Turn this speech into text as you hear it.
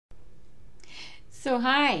So,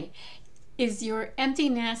 hi, is your empty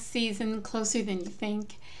nest season closer than you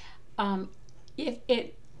think? If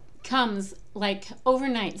it comes like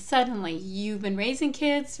overnight, suddenly, you've been raising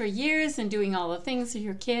kids for years and doing all the things for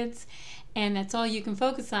your kids, and that's all you can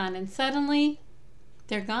focus on, and suddenly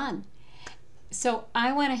they're gone. So,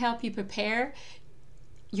 I want to help you prepare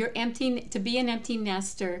to be an empty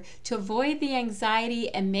nester, to avoid the anxiety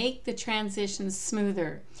and make the transition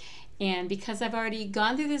smoother. And because I've already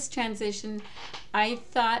gone through this transition, I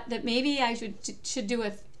thought that maybe I should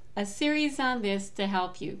do a series on this to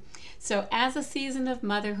help you. So as a season of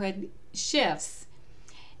motherhood shifts,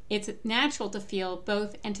 it's natural to feel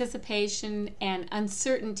both anticipation and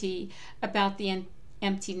uncertainty about the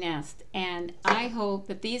empty nest. And I hope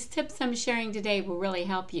that these tips I'm sharing today will really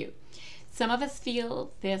help you. Some of us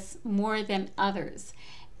feel this more than others,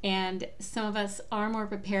 and some of us are more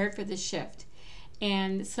prepared for the shift.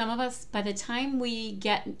 And some of us, by the time we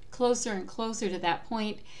get closer and closer to that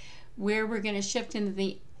point where we're going to shift into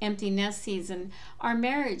the empty nest season, our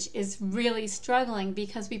marriage is really struggling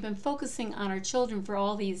because we've been focusing on our children for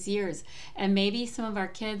all these years. And maybe some of our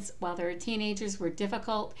kids, while they were teenagers, were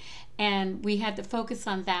difficult, and we had to focus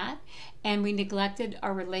on that, and we neglected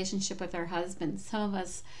our relationship with our husbands. Some of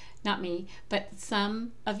us, not me, but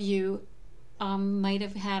some of you might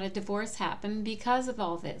have had a divorce happen because of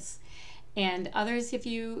all this. And others, if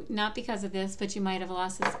you, not because of this, but you might have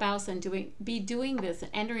lost a spouse and be doing this,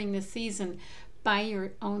 entering this season by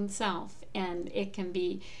your own self. And it can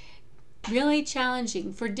be really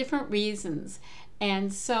challenging for different reasons.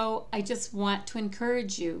 And so I just want to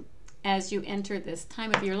encourage you as you enter this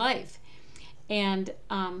time of your life. And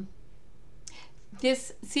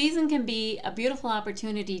this season can be a beautiful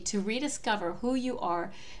opportunity to rediscover who you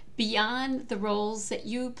are beyond the roles that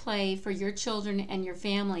you play for your children and your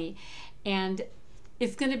family. And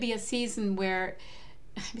it's going to be a season where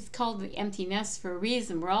it's called the empty nest for a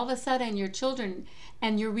reason, where all of a sudden your children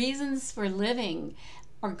and your reasons for living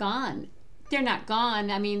are gone. They're not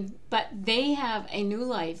gone, but they have a new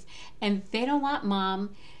life, and they don't want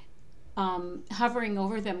mom hovering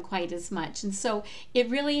over them quite as much. And so it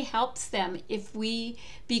really helps them if we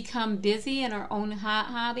become busy in our own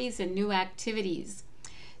hobbies and new activities.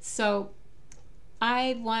 So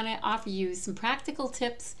I want to offer you some practical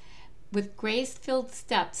tips with grace-filled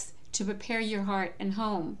steps to prepare your heart and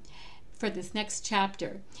home for this next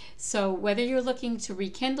chapter. So whether you're looking to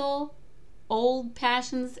rekindle old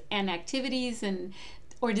passions and activities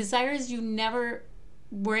or desires you never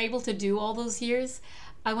were able to do all those years,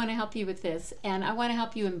 I want to help you with this. And I want to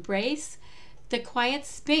help you embrace the quiet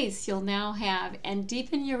space you'll now have and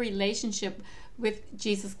deepen your relationship with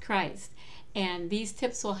Jesus Christ. And these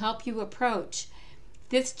tips will help you approach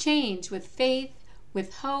this change with faith,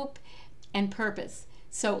 with hope, and purpose.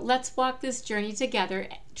 So let's walk this journey together,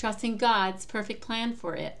 trusting God's perfect plan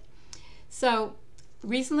for it. So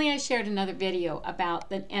recently I shared another video about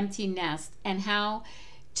the empty nest and how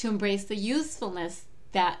to embrace the usefulness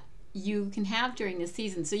that you can have during this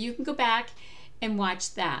season. So you can go back and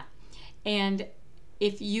watch that. And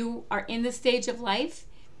if you are in this stage of life,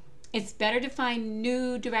 it's better to find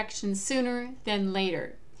new directions sooner than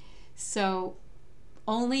later. So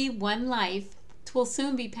only one life will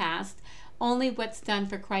soon be passed. Only what's done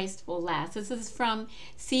for Christ will last. This is from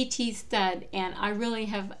C.T. Studd, and I really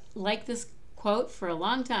have liked this quote for a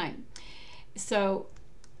long time. So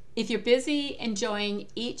if you're busy enjoying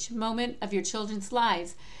each moment of your children's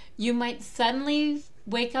lives, you might suddenly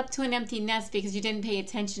wake up to an empty nest because you didn't pay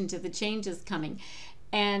attention to the changes coming.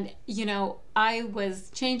 And, I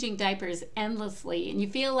was changing diapers endlessly, and you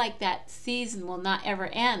feel like that season will not ever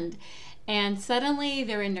end. And suddenly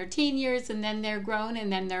they're in their teen years, and then they're grown,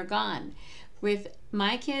 and then they're gone. With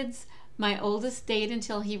my kids, my oldest stayed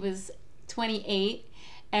until he was 28.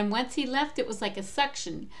 And once he left, it was like a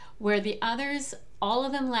suction, where the others, all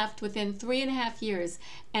of them left within 3.5 years.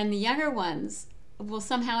 And the younger ones, well,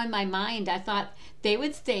 somehow in my mind, I thought they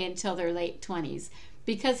would stay until their late 20s.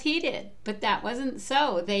 Because he did, but that wasn't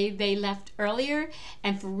so. They left earlier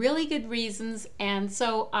and for really good reasons. And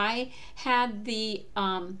so I had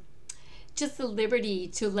just the liberty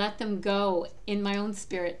to let them go in my own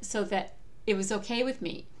spirit so that it was okay with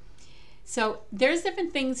me. So there's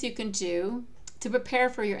different things you can do to prepare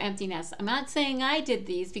for your empty nest. I'm not saying I did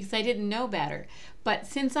these because I didn't know better, but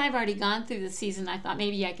since I've already gone through the season, I thought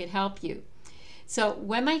maybe I could help you. So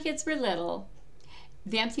when my kids were little,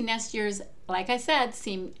 the empty nest years, like I said,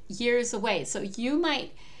 seem years away. So you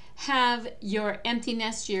might have your empty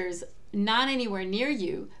nest years not anywhere near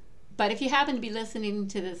you, but if you happen to be listening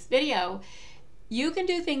to this video, you can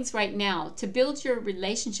do things right now to build your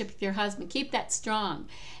relationship with your husband, keep that strong,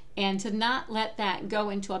 and to not let that go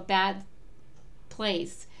into a bad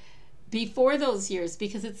place before those years,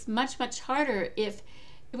 because it's much, much harder if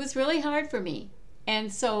it was really hard for me.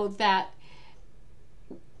 And so that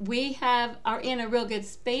are in a real good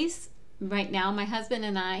space right now, my husband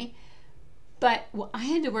and I, but I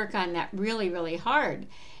had to work on that really, really hard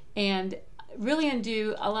and really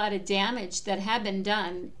undo a lot of damage that had been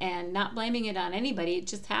done, and not blaming it on anybody. It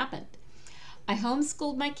just happened. I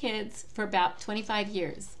homeschooled my kids for about 25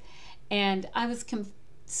 years, and I was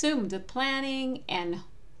consumed with planning and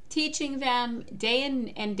teaching them day in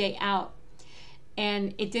and day out.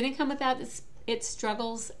 And it didn't come without its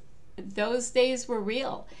struggles. Those days were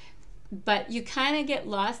real. But you kind of get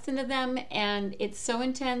lost into them, and it's so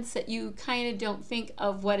intense that you kind of don't think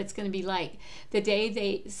of what it's going to be like the day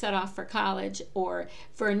they set off for college or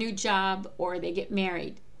for a new job, or they get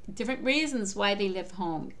married. Different reasons why they live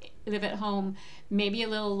at home maybe a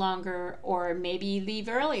little longer, or maybe leave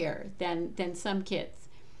earlier than some kids.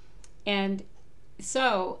 And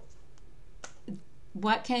so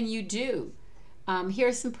what can you do? Here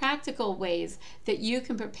are some practical ways that you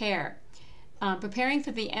can prepare. Preparing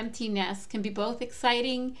for the empty nest can be both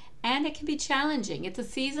exciting and it can be challenging. It's a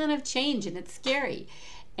season of change and it's scary.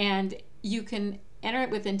 And you can enter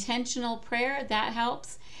it with intentional prayer. That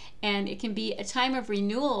helps. And it can be a time of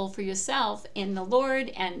renewal for yourself in the Lord,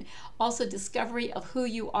 and also discovery of who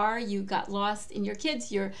you are. You got lost in your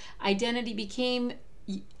kids. Your identity became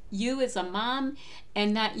you as a mom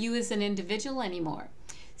and not you as an individual anymore.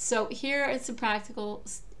 So here are some practical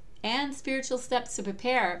and spiritual steps to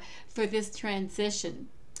prepare for this transition.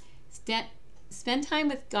 Spend time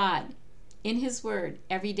with God in His Word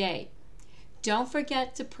every day. Don't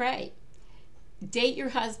forget to pray. Date your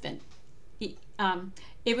husband.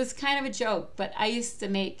 It was kind of a joke, but I used to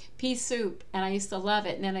make pea soup and I used to love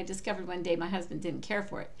it. And then I discovered one day my husband didn't care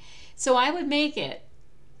for it. So I would make it,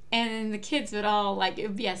 and the kids would all, like, it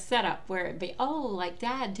would be a setup where it'd be, oh, like,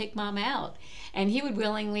 Dad, take Mom out. And he would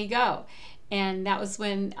willingly go. And that was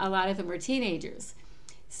when a lot of them were teenagers.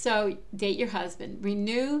 So date your husband.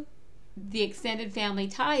 Renew the extended family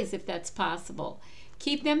ties if that's possible.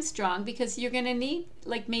 Keep them strong, because you're going to need,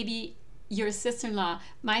 like, maybe your sister-in-law.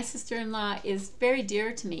 My sister-in-law is very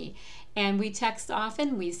dear to me, and we text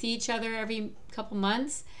often. We see each other every couple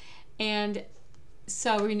months. And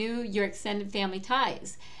so renew your extended family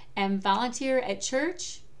ties and volunteer at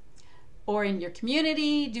church or in your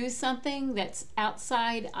community. Do something that's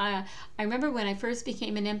outside. I remember when I first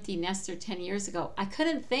became an empty nester 10 years ago, I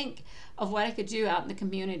couldn't think of what I could do out in the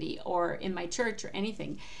community or in my church or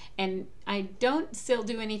anything. And I don't still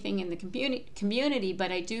do anything in the community,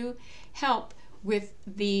 but I do help with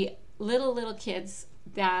the little kids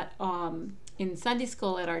that in Sunday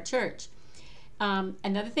school at our church.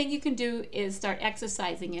 Another thing you can do is start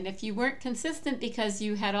exercising. And if you weren't consistent because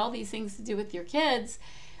you had all these things to do with your kids,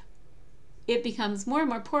 it becomes more and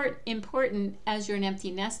more important as you're an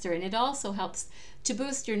empty nester. And it also helps to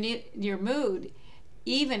boost your mood.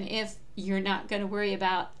 Even if you're not going to worry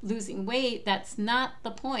about losing weight, that's not the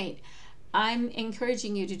point. I'm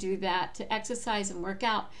encouraging you to do that, to exercise and work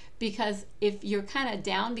out, because if you're kind of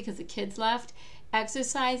down because the kids left,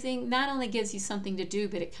 exercising not only gives you something to do,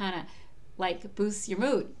 but it kind of like boosts your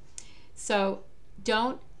mood. So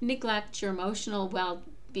don't neglect your emotional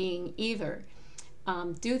well-being either.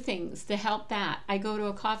 Do things to help that. I go to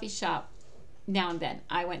a coffee shop now and then.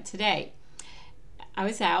 I went today. I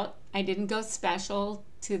was out. I didn't go special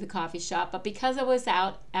to the coffee shop, but because I was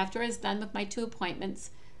out, after I was done with my 2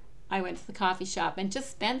 appointments, I went to the coffee shop and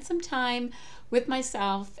just spent some time with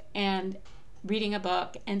myself and reading a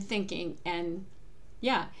book and thinking, and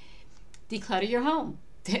declutter your home.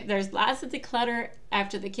 There's lots of declutter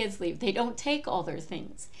after the kids leave. They don't take all their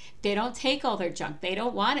things. They don't take all their junk. They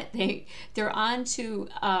don't want it. They're on to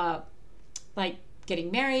like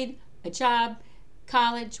getting married, a job,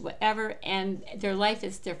 college, whatever, and their life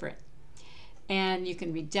is different. And you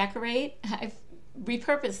can redecorate. I've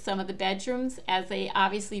repurposed some of the bedrooms, as they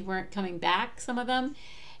obviously weren't coming back, some of them,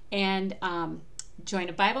 and join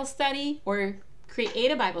a Bible study or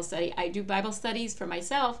create a Bible study. I do Bible studies for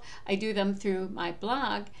myself. I do them through my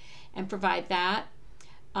blog and provide that.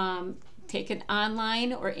 Take an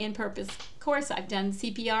online or in-purpose course. I've done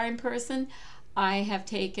CPR in person. I have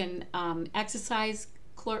taken exercise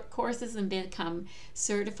courses and become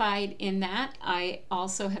certified in that. I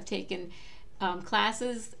also have taken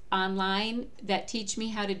classes online that teach me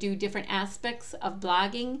how to do different aspects of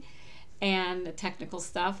blogging and the technical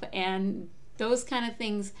stuff, and those kind of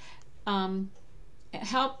things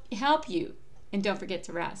help you. And don't forget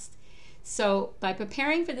to rest. So by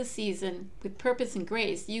preparing for the season with purpose and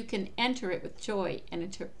grace, you can enter it with joy and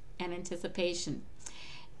anticipation.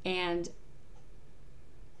 And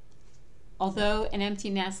although an empty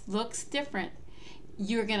nest looks different,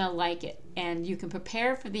 you're going to like it. And you can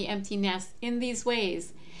prepare for the empty nest in these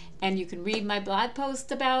ways. And you can read my blog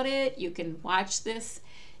post about it. You can watch this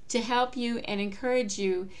to help you and encourage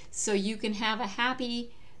you so you can have a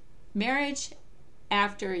happy marriage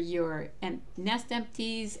after your nest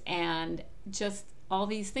empties, and just all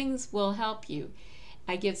these things will help you.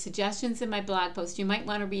 I give suggestions in my blog post. You might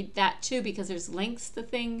want to read that too, because there's links to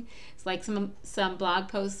things like some blog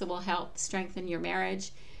posts that will help strengthen your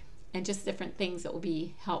marriage, and just different things that will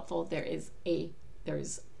be helpful. There's a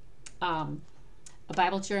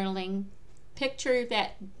Bible journaling picture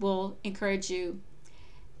that will encourage you,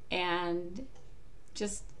 and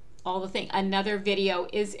just all the things. Another video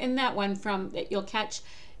is in that one from that you'll catch.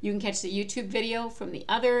 You can catch the YouTube video from the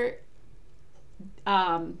other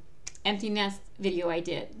empty nest video I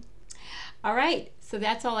did. All right, so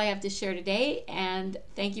that's all I have to share today, and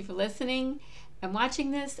thank you for listening and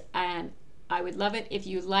watching this. And I would love it if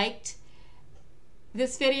you liked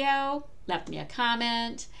this video, left me a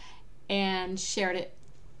comment, and shared it,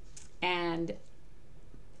 and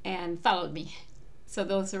followed me. So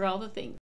those are all the things.